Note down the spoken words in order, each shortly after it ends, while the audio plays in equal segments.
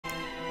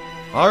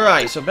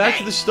Alright, so back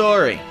to the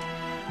story.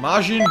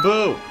 Majin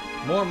Buu.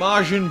 More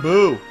Majin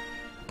Buu.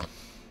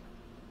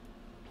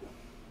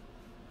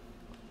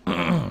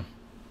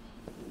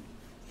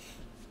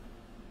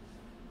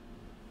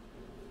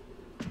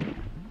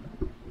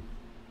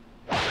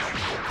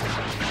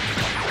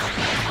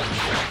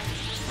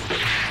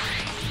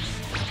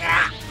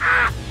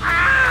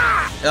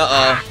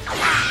 Uh-oh.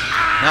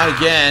 Not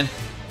again.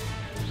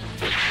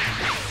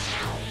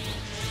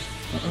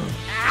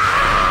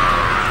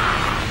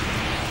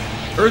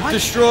 Earth What?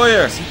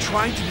 Destroyer! Is he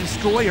trying to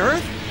destroy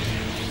Earth?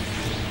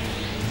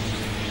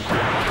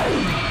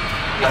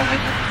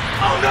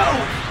 Oh no!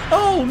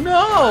 Oh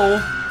no!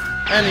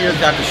 And the Earth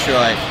got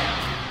destroyed.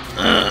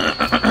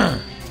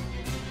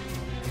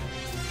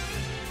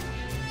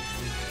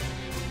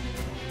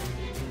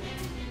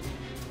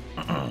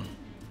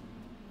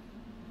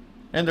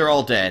 And they're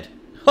all dead.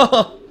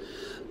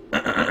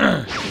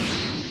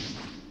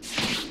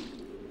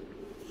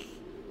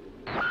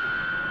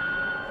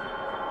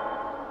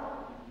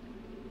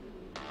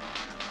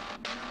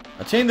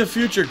 Attain the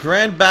future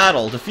grand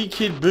battle. Defeat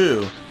Kid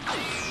Buu.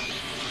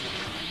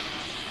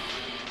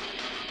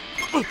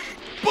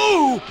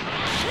 Boo!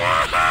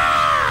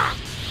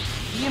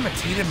 He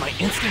imitated my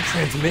instant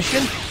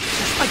transmission?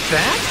 Just like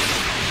that?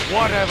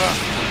 Whatever.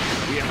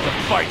 We have to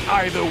fight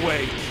either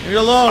way. Leave me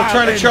alone. I'm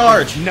trying to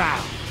charge.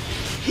 Now.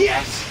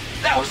 Yes,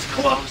 that was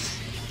close.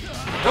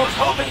 I was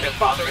hoping that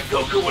Father and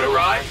Goku would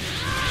arrive.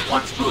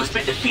 Once Buu has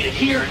been defeated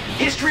here,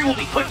 history will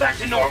be put back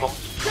to normal.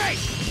 Great!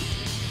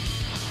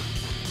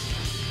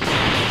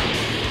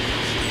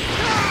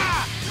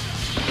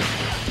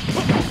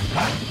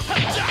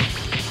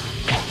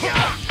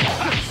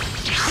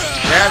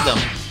 Grab them.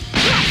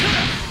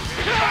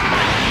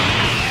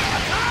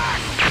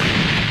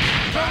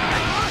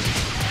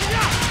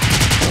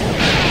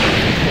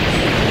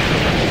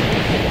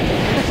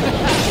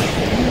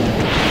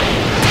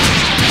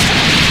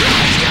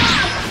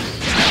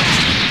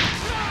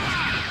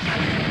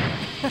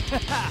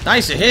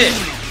 Nice hit.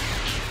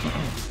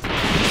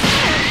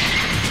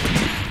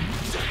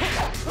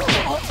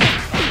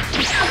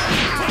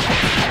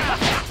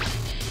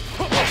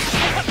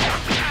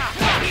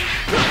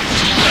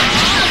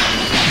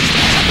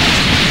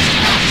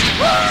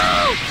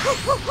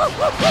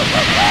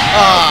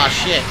 Ah,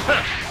 shit.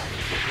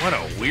 What a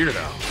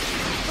weirdo.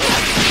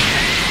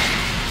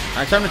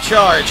 Alright, time to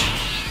charge.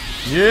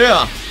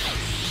 Yeah.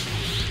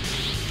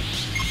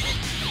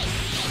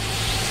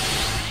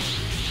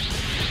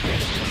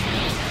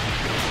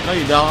 No,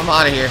 you don't. I'm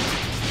out of here.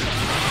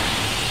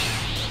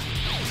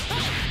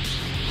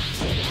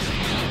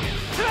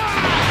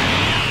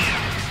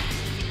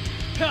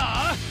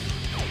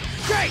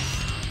 Great!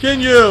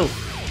 Can you?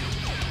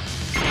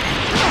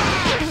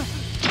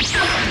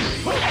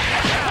 What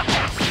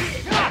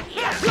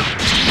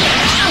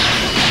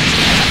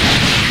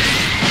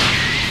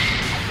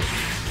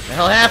the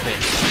hell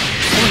happened?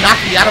 Someone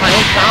knocked me out of my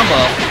own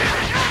combo.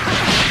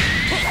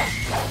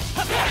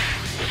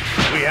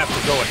 We have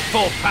to go at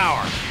full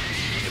power.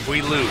 If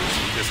we lose,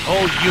 this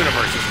whole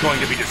universe is going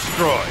to be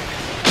destroyed.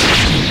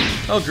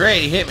 Oh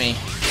great, he hit me.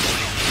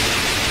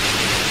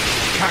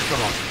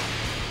 Kakarot,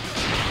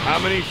 how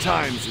many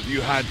times have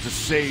you had to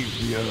save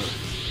the Earth?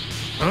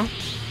 Huh?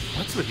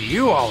 What's with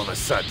you all of a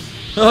sudden?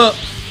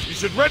 You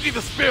should ready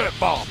the Spirit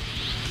Bomb.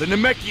 The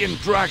Namekian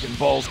Dragon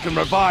Balls can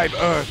revive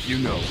Earth, you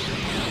know.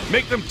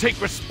 Make them take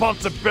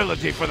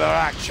responsibility for their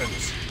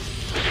actions.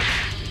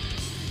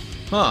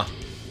 Huh.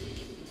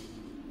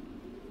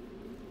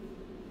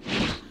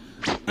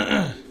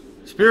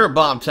 Spirit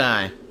Bomb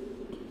time.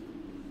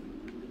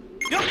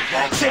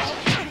 That's it.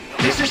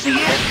 This is the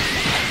end.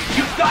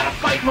 You've got to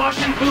fight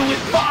Majin Buu with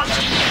Father.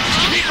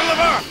 People of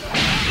Earth,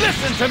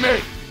 listen to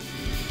me.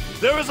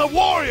 There is a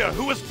warrior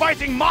who is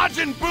fighting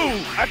Majin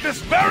Buu at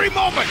this very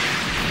moment.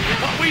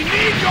 But we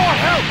need your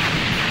help.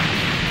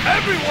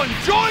 Everyone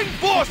join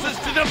forces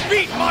to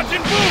defeat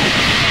Majin Buu.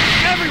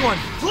 Everyone,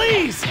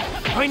 please.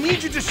 I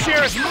need you to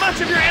share as much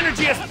of your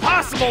energy as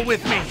possible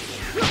with me.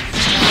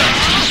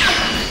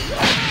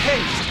 Hey,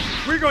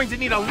 we're going to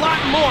need a lot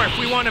more if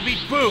we want to beat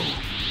Buu.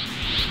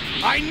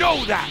 I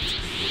know that.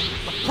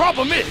 The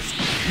problem is,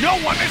 no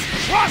one is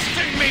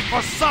trusting me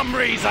for some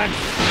reason.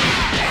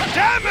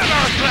 Damn it,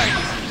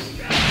 Earthlings!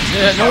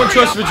 Yeah, no one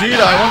trusts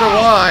Vegeta. I wonder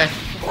why.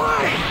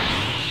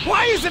 Why?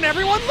 Why isn't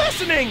everyone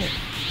listening?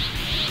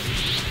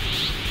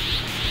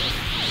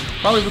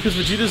 Probably because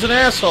Vegeta's an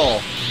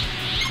asshole.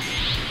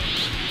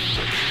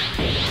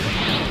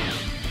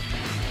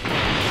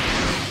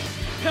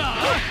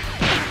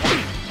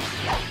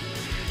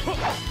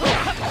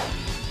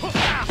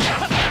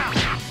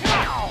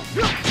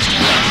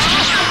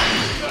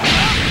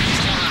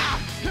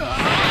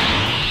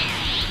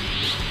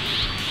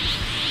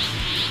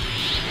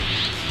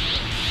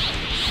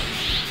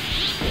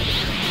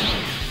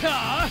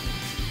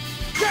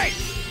 Great!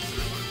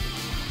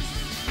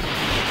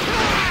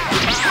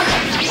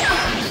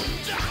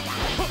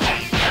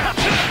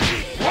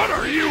 What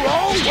are you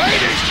all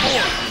waiting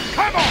for?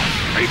 Come on,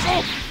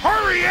 people!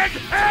 Hurry and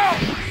help!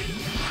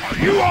 Are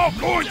you all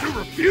going to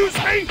refuse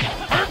me?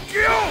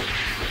 Hercule!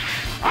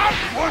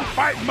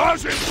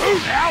 Majin Buu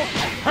now!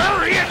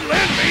 Hurry and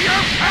lend me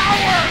your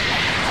power!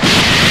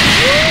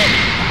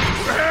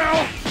 Well,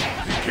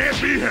 it can't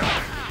be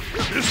helped.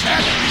 This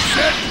has to be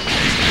said.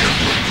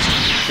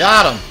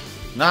 Got him.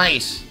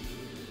 Nice.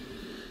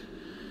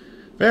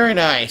 Very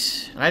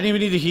nice. I didn't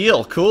even need to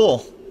heal.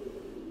 Cool.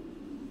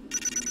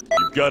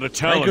 You've got a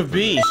talent. Rank of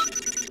B.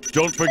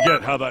 Don't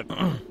forget how that...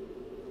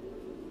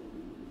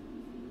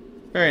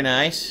 Very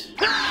nice.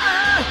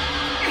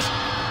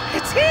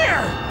 It's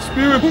here!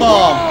 Spirit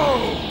bomb.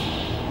 Whoa!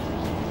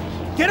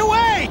 Get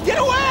away! Get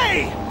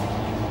away!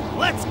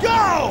 Let's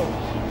go!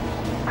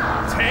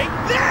 Take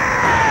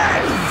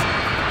this!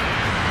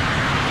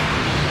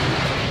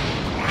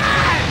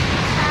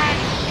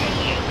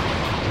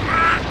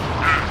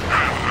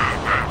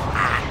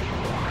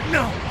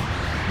 No!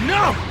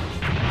 No!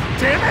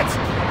 Damn it!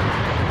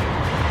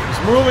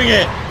 He's moving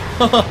it.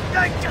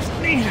 I just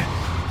need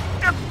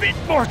a bit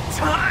more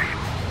time.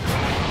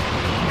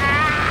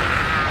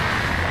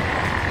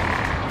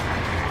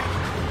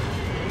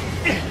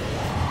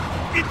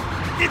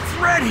 It's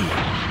ready.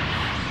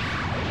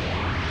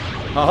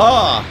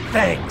 Haha.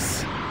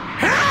 Thanks.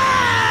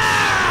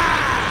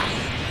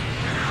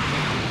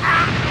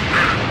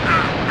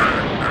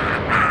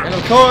 And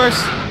of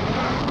course,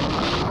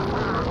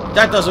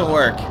 that doesn't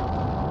work.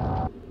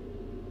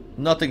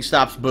 Nothing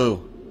stops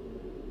Buu.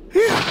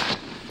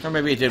 Or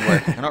maybe it did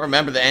work. I don't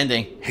remember the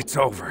ending. It's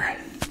over.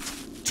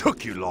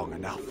 Took you long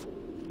enough.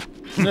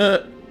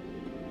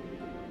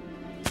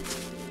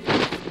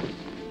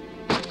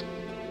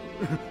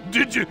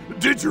 Did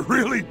you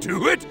really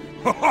do it?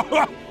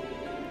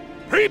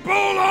 People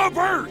of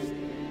Earth,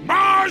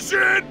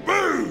 Majin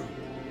Buu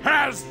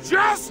has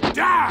just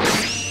died.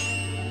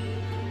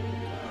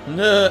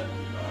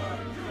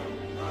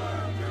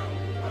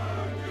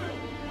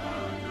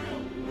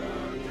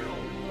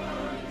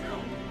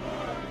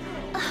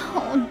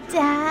 Oh,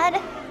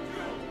 Dad.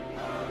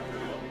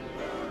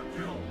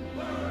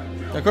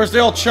 Of course, they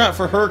all chant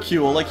for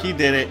Hercule like he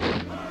did it.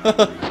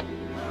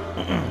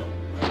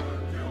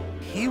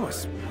 He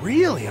was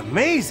really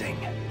amazing.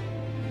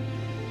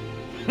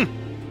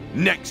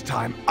 Next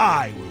time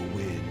I will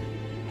win.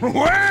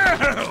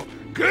 Well,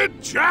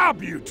 good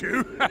job, you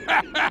two.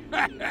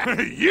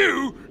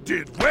 You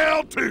did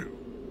well too.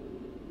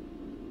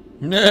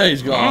 Nah,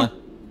 he's gone.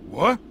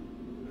 What?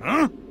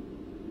 Huh?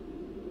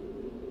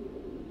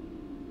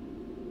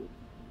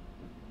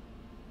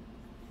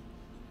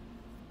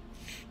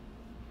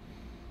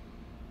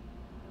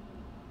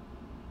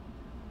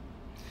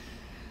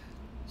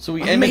 So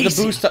we ended the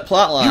Buu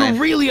plotline.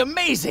 You're really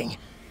amazing.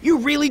 You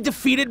really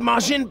defeated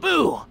Majin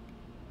Buu.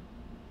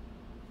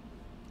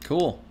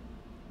 Cool.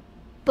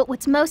 But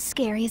what's most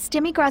scary is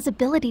Demigras'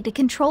 ability to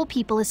control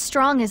people as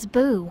strong as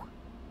Buu.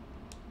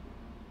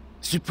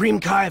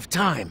 Supreme Kai of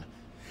Time.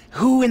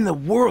 Who in the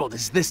world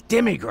is this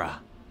Demigra?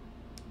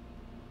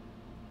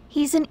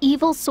 He's an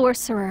evil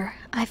sorcerer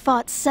I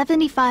fought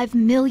 75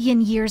 million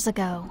years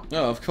ago.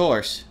 Oh, of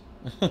course.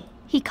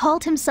 He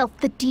called himself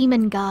the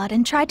Demon God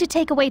and tried to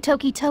take away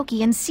Toki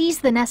Toki and seize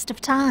the Nest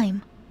of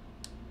Time.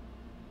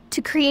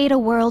 To create a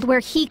world where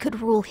he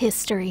could rule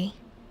history.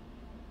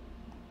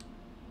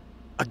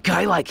 A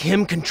guy like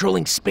him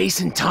controlling space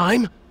and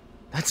time?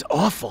 That's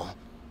awful.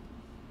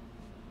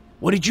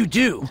 What did you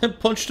do?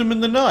 Punched him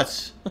in the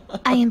nuts.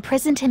 I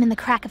imprisoned him in the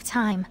crack of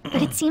time,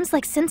 but it seems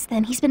like since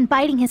then he's been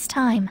biding his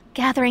time,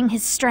 gathering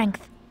his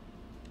strength.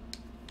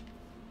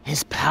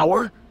 His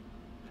power?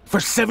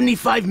 For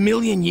 75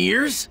 million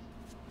years?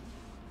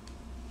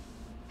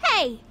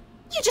 Hey!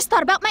 You just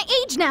thought about my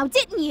age now,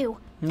 didn't you?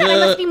 That I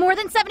must be more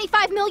than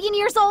 75 million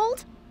years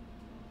old?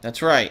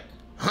 That's right.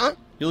 Huh?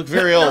 You look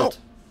very old.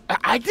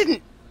 I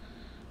didn't...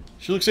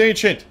 She looks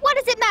ancient. What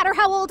does it matter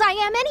how old I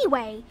am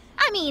anyway?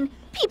 I mean,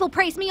 people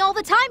praise me all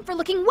the time for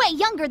looking way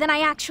younger than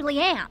I actually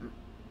am.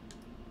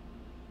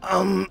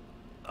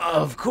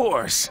 Of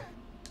course.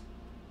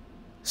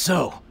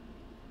 So,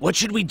 what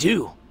should we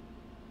do?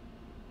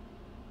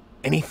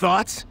 Any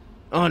thoughts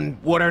on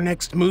what our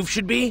next move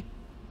should be?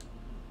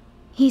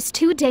 He's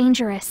too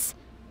dangerous.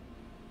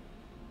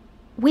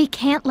 We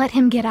can't let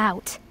him get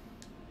out.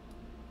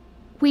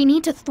 We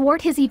need to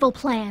thwart his evil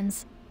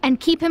plans and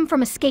keep him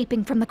from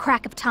escaping from the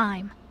crack of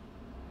time.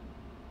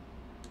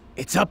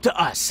 It's up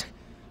to us.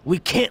 We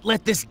can't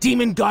let this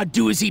demon god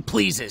do as he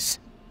pleases.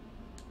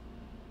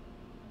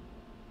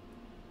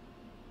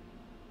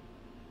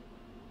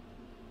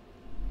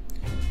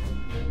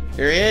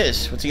 Here he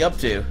is. What's he up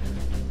to?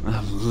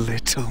 A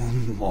little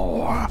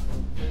more.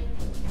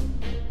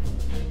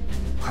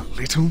 A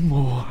little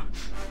more.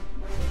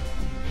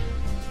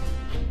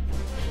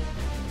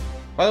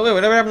 By the way,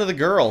 whatever happened to the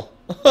girl?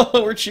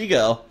 Where'd she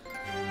go?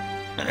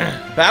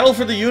 Battle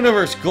for the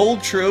Universe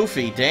gold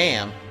trophy.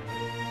 Damn.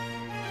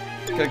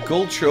 Got a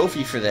gold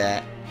trophy for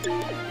that.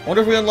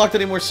 Wonder if we unlocked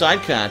any more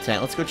side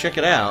content. Let's go check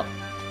it out.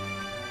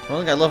 I don't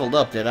think I leveled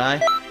up, did I?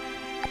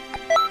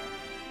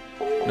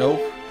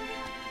 Nope.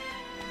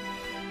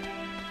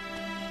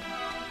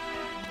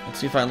 Let's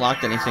see if I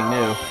unlocked anything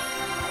new.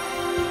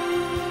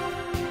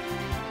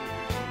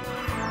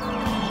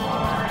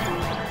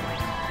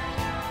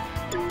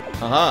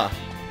 Uh-huh.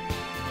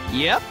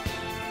 Yep.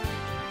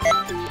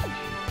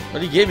 What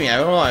did he give me? I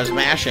don't know. I was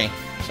mashing,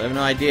 so I have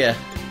no idea.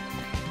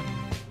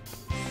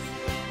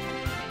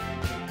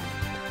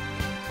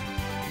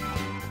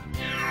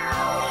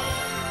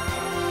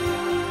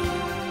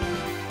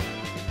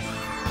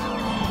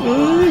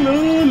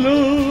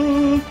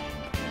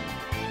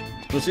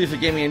 Let's see if it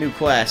gave me a new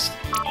quest.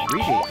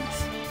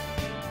 Greetings.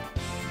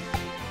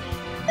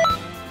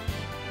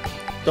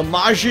 The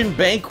Majin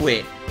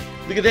Banquet.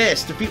 Look at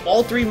this. Defeat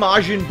all 3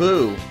 Majin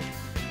Buu.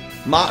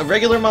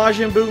 Regular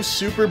Majin Buu,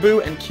 Super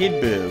Buu, and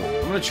Kid Buu.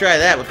 I'm gonna try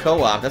that with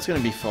co-op. That's gonna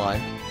be fun.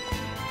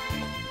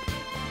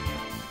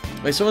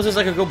 Wait, someone says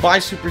I could go buy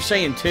Super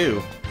Saiyan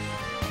 2.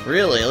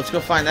 Really? Let's go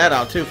find that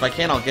out, too. If I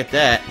can, I'll get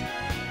that.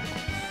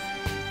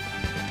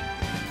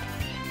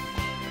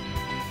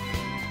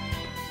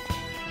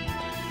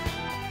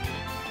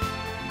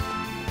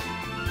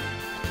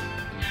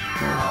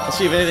 Let's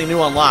see if anything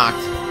new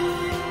unlocked.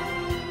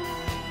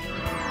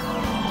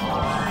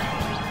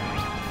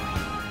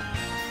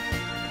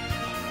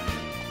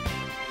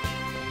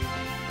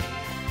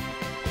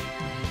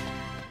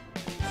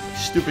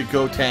 Stupid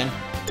Goten.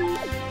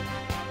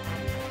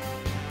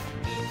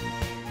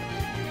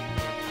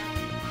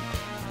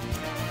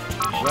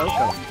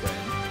 Welcome, friend.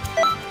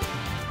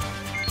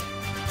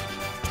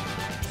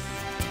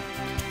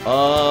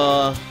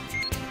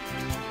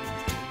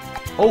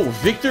 Oh,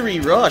 Victory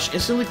Rush.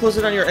 Instantly close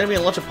it on your enemy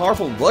and launch a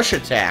powerful rush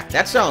attack.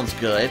 That sounds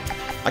good.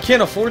 I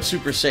can't afford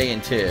Super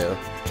Saiyan 2.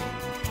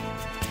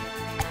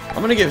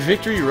 I'm gonna get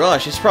Victory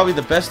Rush. It's probably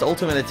the best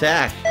ultimate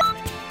attack.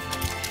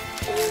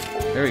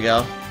 There we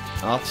go.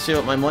 I'll have to save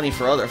up my money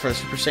for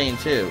Super Saiyan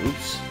 2.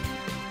 Oops.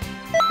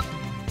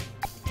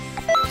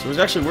 So it was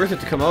actually worth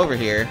it to come over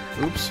here.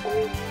 Oops.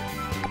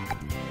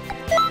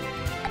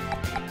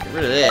 Get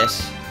rid of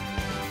this.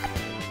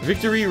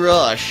 Victory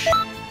Rush.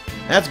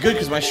 That's good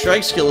because my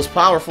strike skill is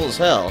powerful as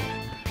hell.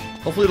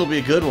 Hopefully it'll be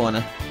a good one.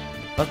 I'll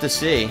have to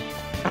see.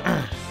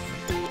 I'm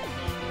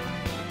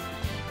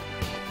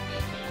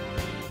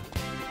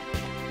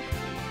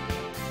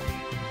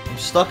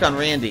stuck on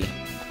Randy.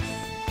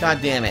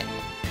 God damn it.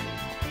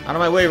 Out of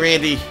my way,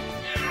 Randy.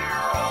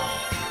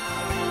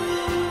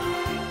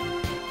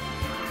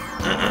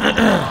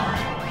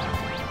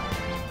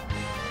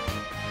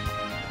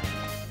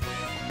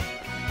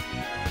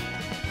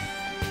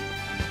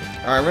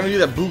 Alright, we're gonna do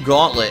that Buu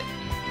Gauntlet.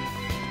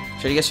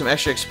 Try to get some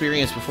extra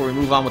experience before we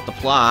move on with the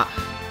plot.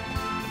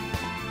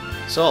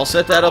 So I'll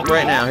set that up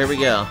right now. Here we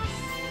go.